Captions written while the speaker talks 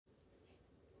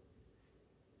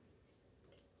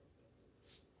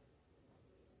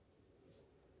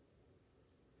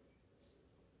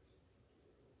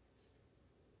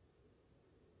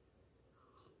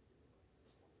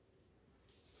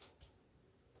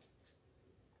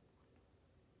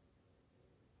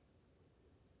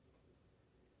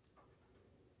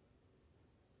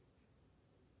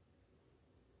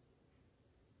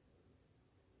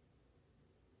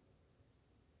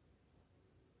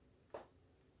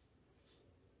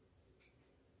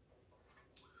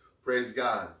Praise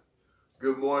God.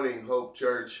 Good morning, Hope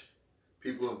Church,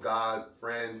 people of God,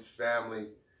 friends, family.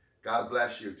 God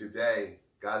bless you today.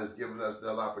 God has given us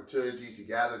another opportunity to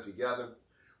gather together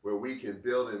where we can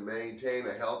build and maintain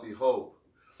a healthy hope,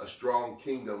 a strong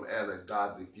kingdom, and a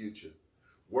godly future.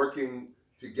 Working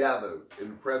together in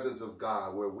the presence of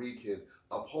God where we can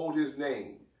uphold his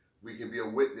name. We can be a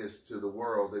witness to the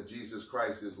world that Jesus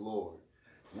Christ is Lord.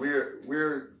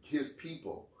 We're his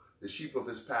people, the sheep of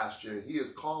his pasture, and he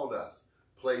has called us,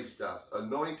 placed us,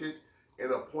 anointed,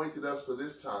 and appointed us for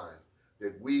this time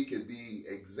that we could be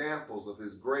examples of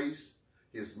his grace,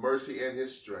 his mercy, and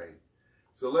his strength.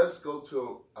 So let's go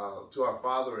to our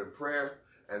Father in prayer,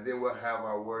 and then we'll have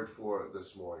our word for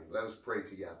this morning. Let us pray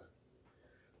together.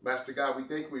 Master God, we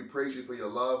thank you, we praise you for your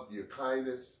love, your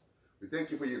kindness. We thank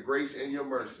you for your grace and your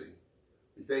mercy.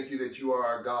 We thank you that you are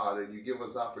our God and you give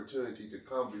us opportunity to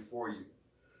come before you,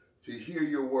 to hear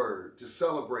your word, to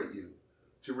celebrate you,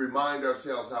 to remind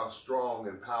ourselves how strong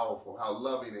and powerful, how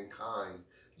loving and kind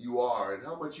you are, and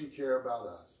how much you care about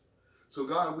us. So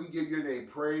God, we give your name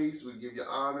praise, we give you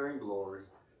honor and glory.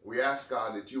 We ask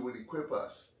God that you would equip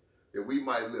us, that we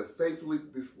might live faithfully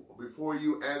before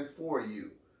you and for you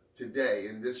today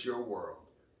in this your world.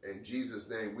 In Jesus'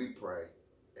 name we pray.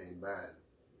 Amen.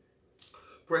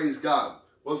 Praise God.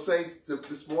 Well, saints,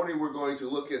 this morning we're going to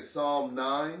look at Psalm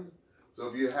 9. So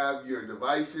if you have your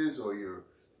devices or your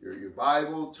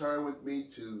Bible, turn with me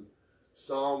to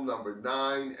Psalm number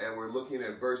 9, and we're looking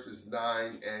at verses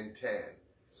 9 and 10.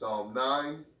 Psalm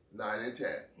 9, 9 and 10.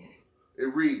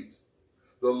 It reads,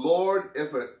 The Lord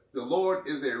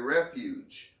is a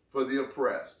refuge for the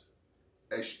oppressed,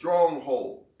 a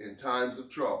stronghold in times of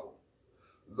trouble.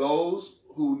 Those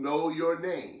who know your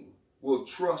name will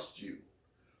trust you.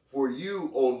 For you,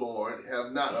 O Lord,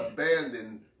 have not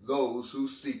abandoned those who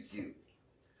seek you.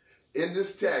 In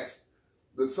this text,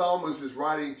 the psalmist is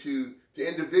writing to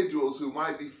individuals who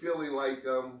might be feeling like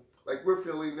we're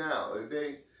feeling now.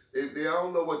 They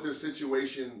don't know what their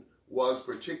situation was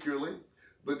particularly,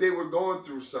 but they were going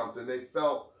through something. They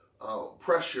felt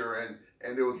pressure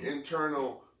and there was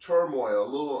internal turmoil, a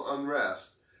little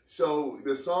unrest. So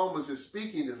the psalmist is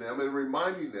speaking to them and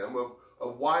reminding them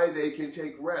of why they can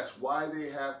take rest, why they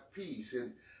have peace.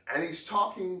 And he's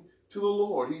talking to the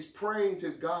Lord. He's praying to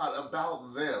God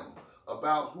about them,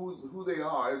 about who they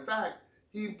are. In fact,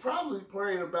 he's probably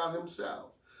praying about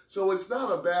himself. So it's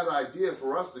not a bad idea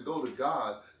for us to go to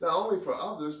God, not only for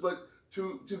others, but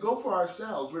to go for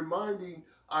ourselves, reminding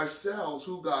ourselves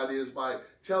who God is by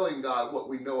telling God what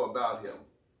we know about him.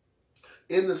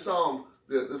 In the psalm,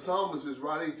 the psalmist is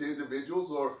writing to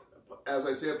individuals, or as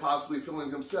I said, possibly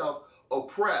feeling himself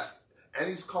oppressed, and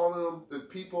he's calling them the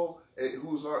people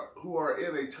who are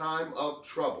in a time of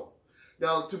trouble.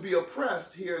 Now, to be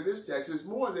oppressed here in this text is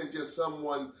more than just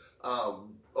someone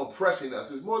oppressing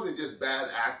us. It's more than just bad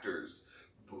actors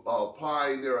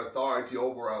applying their authority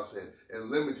over us and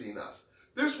limiting us.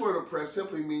 This word oppressed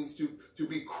simply means to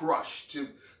be crushed,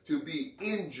 to be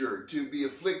injured, to be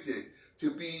afflicted, to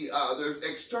be, there's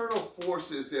external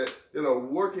forces that are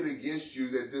working against you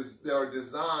that are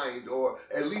designed, or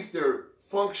at least they're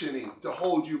functioning to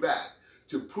hold you back,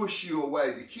 to push you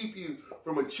away, to keep you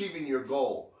from achieving your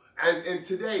goal. And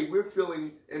today we're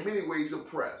feeling in many ways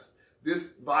oppressed.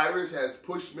 This virus has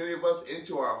pushed many of us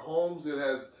into our homes. It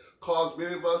has caused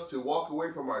many of us to walk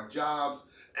away from our jobs.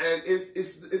 And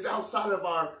it's outside of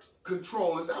our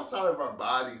control. It's outside of our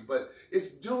bodies, but it's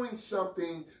doing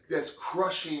something that's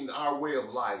crushing our way of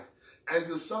life. And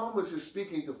the psalmist is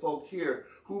speaking to folk here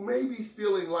who may be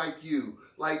feeling like you,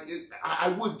 like I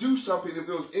would do something if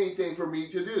there was anything for me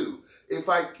to do. If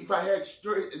I had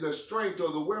the strength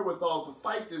or the wherewithal to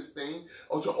fight this thing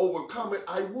or to overcome it,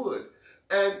 I would.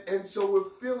 And so we're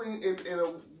feeling in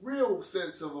a real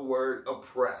sense of the word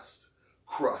oppressed,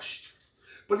 crushed.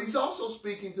 But he's also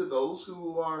speaking to those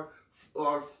who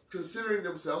are considering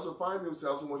themselves or find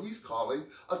themselves in what he's calling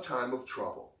a time of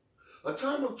trouble. A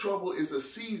time of trouble is a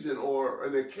season or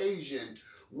an occasion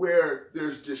where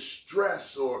there's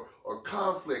distress or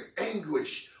conflict,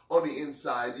 anguish on the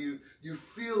inside. You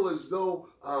feel as though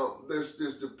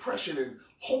there's depression and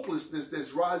hopelessness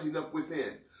that's rising up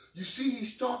within. You see,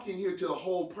 he's talking here to the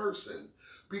whole person,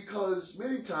 because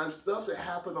many times stuff that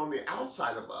happen on the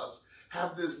outside of us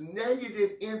have this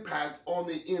negative impact on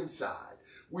the inside.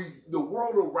 The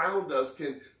world around us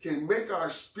can make our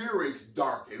spirits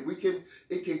darken.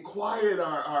 It can quiet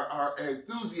our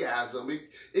enthusiasm.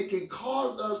 It can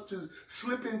cause us to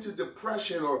slip into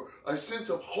depression or a sense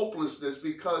of hopelessness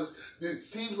because it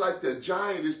seems like the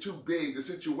giant is too big, the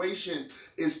situation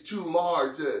is too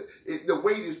large, the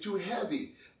weight is too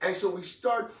heavy. And so we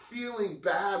start feeling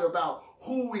bad about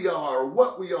who we are or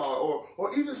what we are,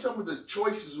 or even some of the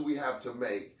choices we have to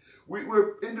make.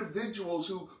 We're individuals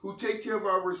who take care of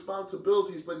our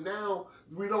responsibilities, but now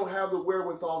we don't have the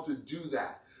wherewithal to do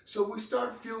that. So we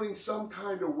start feeling some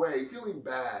kind of way, feeling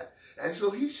bad. And so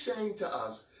he's saying to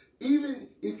us, even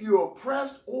if you're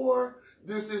oppressed or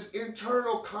there's this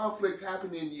internal conflict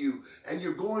happening in you and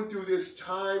you're going through this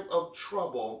time of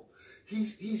trouble,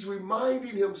 he's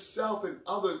reminding himself and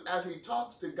others as he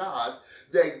talks to God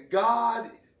that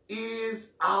God is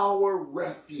our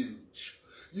refuge.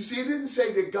 You see, it didn't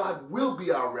say that God will be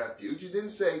our refuge. It didn't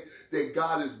say that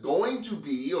God is going to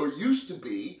be or used to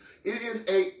be. It is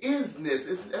a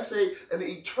isness. That's an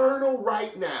eternal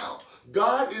right now.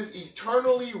 God is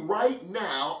eternally right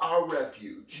now our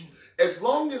refuge. As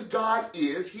long as God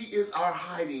is, he is our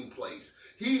hiding place.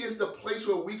 He is the place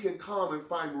where we can come and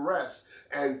find rest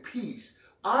and peace.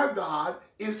 Our God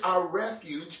is our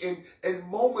refuge in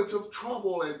moments of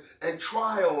trouble and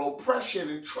trial,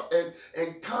 oppression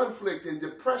and conflict and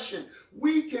depression.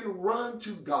 We can run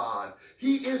to God.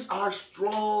 He is our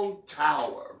strong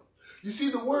tower. You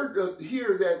see, the word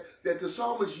here that the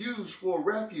psalmist used for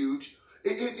refuge,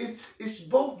 it's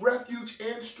both refuge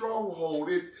and stronghold.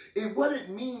 What it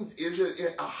means is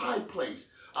a high place.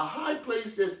 A high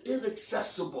place that's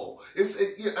inaccessible. It's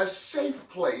a safe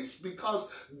place because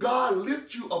God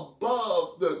lifts you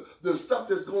above the stuff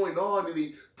that's going on, and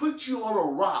he puts you on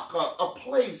a rock, a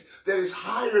place that is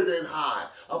higher than high,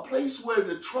 a place where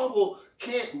the trouble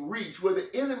can't reach, where the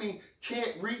enemy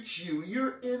can't reach you.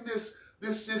 You're in this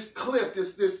cliff,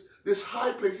 this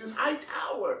high place, this high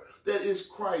tower that is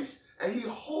Christ, and he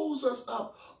holds us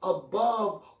up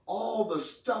above all the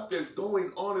stuff that's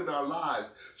going on in our lives.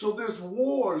 So there's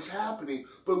wars happening,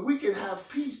 but we can have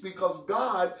peace because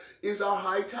God is our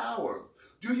high tower.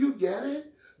 Do you get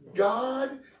it?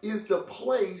 God is the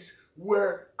place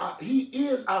where he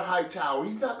is our high tower.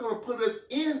 He's not going to put us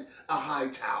in a high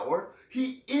tower.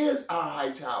 He is our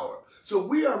high tower. So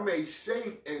we are made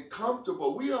safe and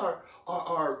comfortable. We are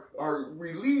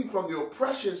relieved from the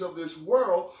oppressions of this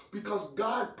world because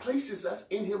God places us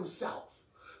in himself.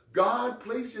 God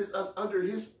places us under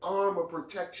his arm of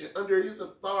protection, under his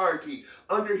authority,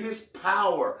 under his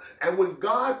power. And when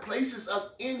God places us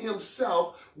in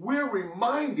himself, we're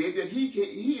reminded that he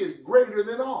is greater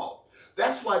than all.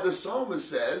 That's why the psalmist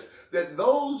says that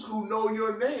those who know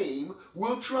your name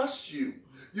will trust you.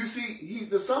 You see,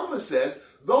 the psalmist says,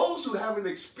 those who have an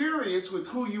experience with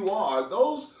who you are,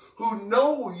 those who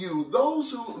know you,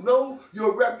 those who know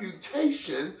your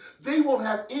reputation, they won't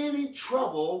have any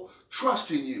trouble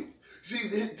trusting you.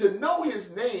 See, to know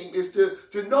his name is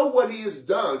to know what he has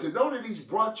done, to know that he's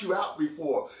brought you out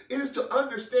before. It is to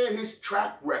understand his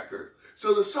track record.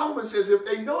 So the psalmist says, if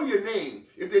they know your name,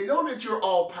 if they know that you're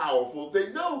all powerful, if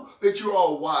they know that you're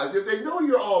all wise, if they know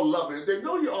you're all loving, if they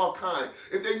know you're all kind,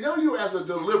 if they know you as a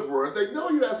deliverer, if they know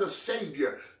you as a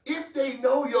savior, if they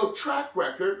know your track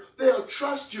record, they'll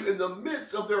trust you in the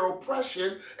midst of their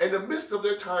oppression and the midst of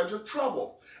their times of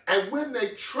trouble. And when they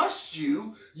trust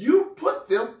you, you put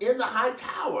them in the high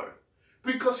tower.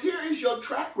 Because here is your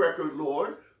track record,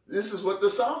 Lord. This is what the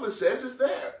psalmist says is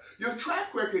there. Your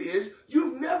track record is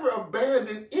you've never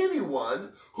abandoned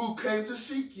anyone who came to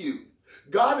seek you.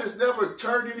 God has never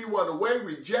turned anyone away,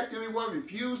 rejected anyone,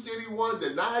 refused anyone,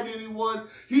 denied anyone.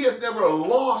 He has never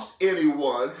lost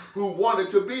anyone who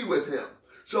wanted to be with him.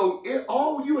 So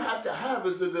all you have to have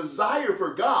is the desire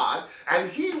for God, and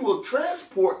he will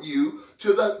transport you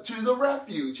to the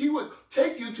refuge. He would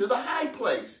take you to the high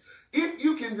place. If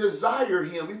you can desire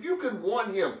him, if you can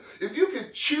want him, if you can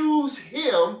choose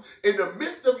him in the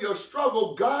midst of your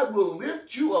struggle, God will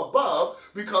lift you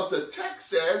above, because the text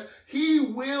says he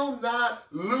will not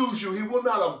lose you. He will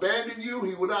not abandon you.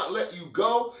 He will not let you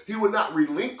go. He will not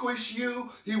relinquish you.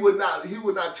 He will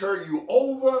not turn you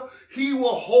over. He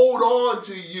will hold on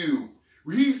to you.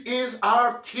 He is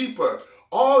our keeper.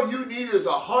 All you need is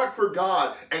a heart for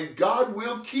God, and God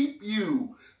will keep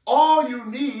you. All you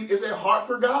need is a heart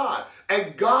for God,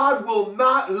 and God will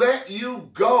not let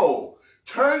you go.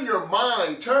 Turn your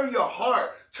mind, turn your heart,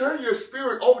 turn your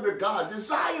spirit over to God.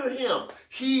 Desire him.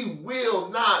 He will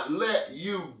not let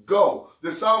you go.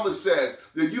 The psalmist says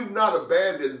that you've not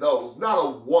abandoned those, not a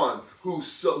one who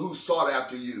sought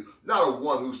after you, not a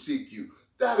one who seek you.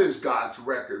 That is God's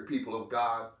record, people of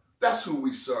God. That's who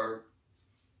we serve.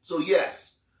 So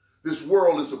yes, this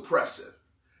world is oppressive.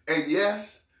 And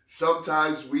yes,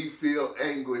 sometimes we feel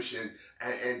anguish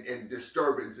and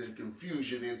disturbance and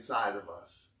confusion inside of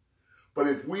us. But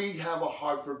if we have a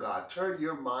heart for God, turn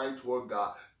your mind toward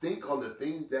God. Think on the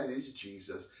things that is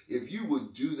Jesus. If you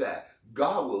would do that,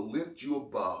 God will lift you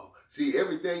above. See,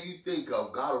 everything you think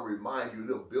of, God will remind you.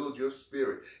 It'll build your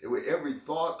spirit. And with every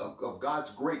thought of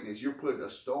God's greatness, you're putting a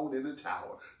stone in the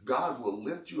tower. God will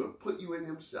lift you and put you in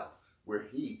himself where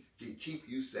he can keep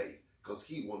you safe, because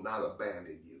he will not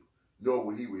abandon you, nor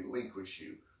will he relinquish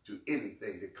you to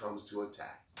anything that comes to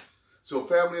attack. So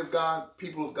family of God,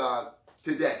 people of God,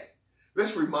 today,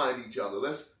 let's remind each other.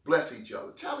 Let's bless each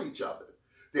other. Tell each other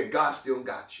that God still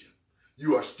got you.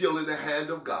 You are still in the hand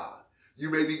of God. You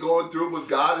may be going through, but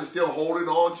God is still holding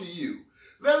on to you.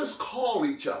 Let us call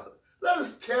each other. Let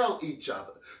us tell each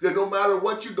other that no matter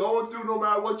what you're going through, no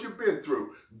matter what you've been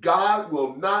through, God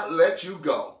will not let you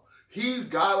go. He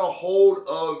got a hold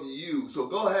of you. So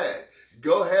go ahead.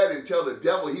 Go ahead and tell the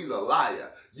devil he's a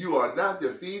liar. You are not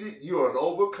defeated. You are an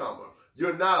overcomer.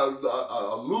 You're not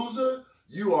a loser.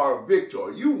 You are a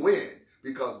victor. You win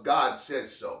because God said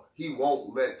so. He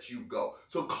won't let you go.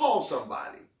 So call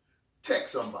somebody.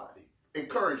 Text somebody.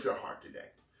 Encourage their heart today.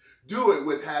 Do it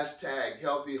with hashtag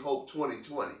Healthy Hope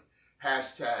 2020.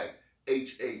 Hashtag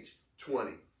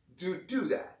HH20. Do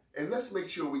that. And let's make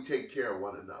sure we take care of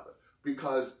one another,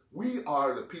 because we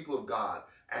are the people of God,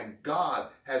 and God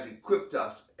has equipped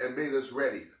us and made us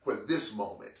ready for this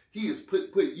moment. He has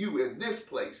put you in this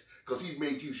place because he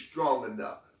made you strong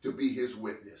enough to be his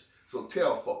witness. So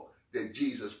tell folk that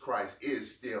Jesus Christ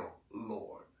is still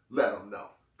Lord. Let them know,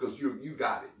 because you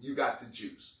got it. You got the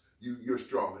juice. You're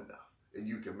strong enough, and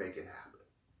you can make it happen.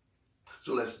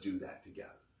 So let's do that together.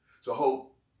 So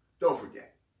Hope, don't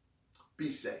forget,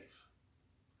 be safe,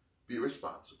 be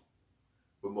responsible,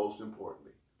 but most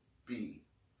importantly, be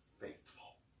faithful.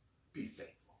 Be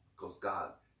faithful, because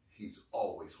God, he's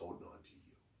always holding on to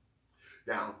you.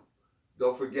 Now,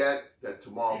 don't forget that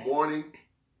tomorrow morning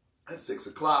at 6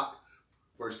 o'clock,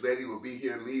 First Lady will be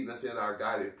here leading us in our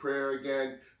guided prayer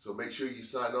again. So make sure you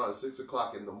sign on at 6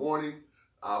 o'clock in the morning.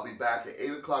 I'll be back at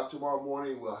 8 o'clock tomorrow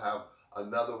morning. We'll have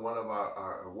another one of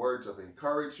our words of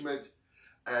encouragement.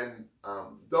 And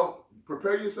don't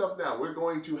prepare yourself now. We're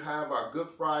going to have our Good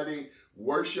Friday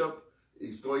worship.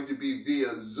 It's going to be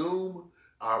via Zoom.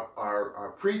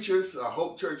 Our preachers, our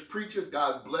Hope Church preachers,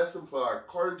 God bless them, for our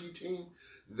clergy team.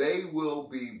 They will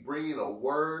be bringing a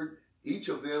word. Each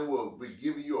of them will be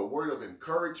giving you a word of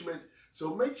encouragement.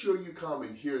 So make sure you come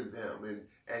and hear them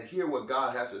and hear what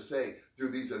God has to say through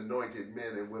these anointed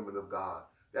men and women of God.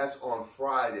 That's on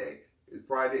Friday.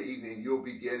 Friday evening, you'll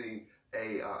be getting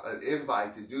an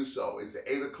invite to do so. It's at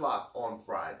 8 o'clock on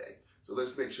Friday. So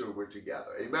let's make sure we're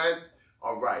together. Amen?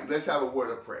 All right, let's have a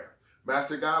word of prayer.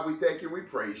 Master God, we thank you, we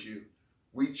praise you.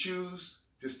 We choose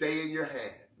to stay in your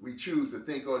hand. We choose to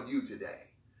think on you today.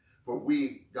 For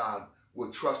we, God,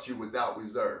 will trust you without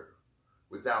reserve,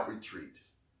 without retreat,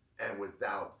 and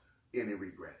without any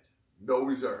regret. No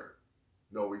reserve,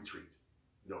 no retreat,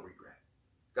 no regret.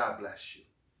 God bless you.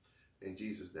 In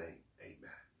Jesus' name,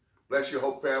 amen. Bless your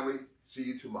Hope family. See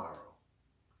you tomorrow.